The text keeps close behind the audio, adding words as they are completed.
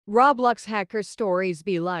Roblox hacker stories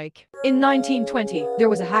be like. In 1920, there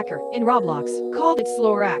was a hacker in Roblox called it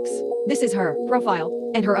Slorax. This is her profile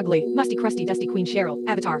and her ugly, musty, crusty, dusty Queen Cheryl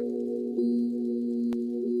avatar.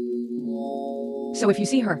 So if you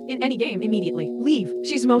see her in any game, immediately leave.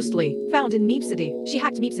 She's mostly found in Meep City. She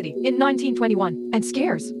hacked Meep City in 1921 and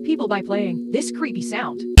scares people by playing this creepy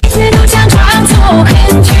sound.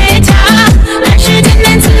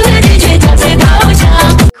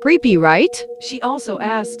 Creepy, right? She also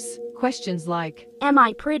asks questions like, Am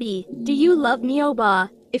I pretty? Do you love me,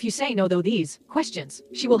 Oba? if you say no though these questions,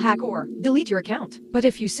 she will hack or delete your account. But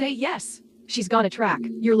if you say yes, she's gonna track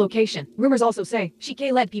your location. Rumors also say she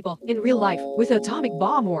led people in real life with atomic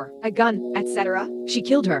bomb or a gun, etc. She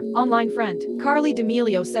killed her online friend, Carly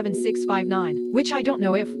D'Amelio 7659, which I don't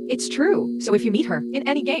know if it's true. So if you meet her in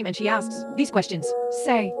any game and she asks these questions,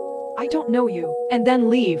 say, I don't know you, and then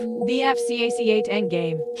leave the FCAC8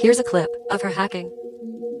 endgame. Here's a clip of her hacking.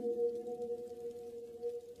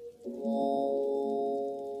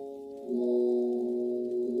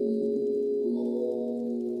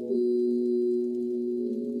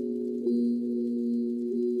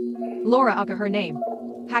 Laura Ucka her name.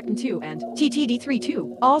 Hacked 2 and TTD3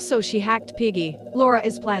 too. Also she hacked Piggy. Laura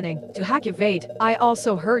is planning to hack Evade. I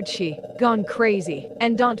also heard she gone crazy.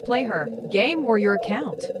 And don't play her game or your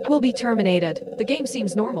account will be terminated. The game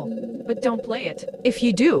seems normal, but don't play it. If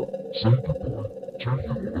you do, Save the boy, take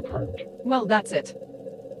your account. well that's it.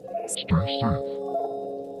 Stay safe.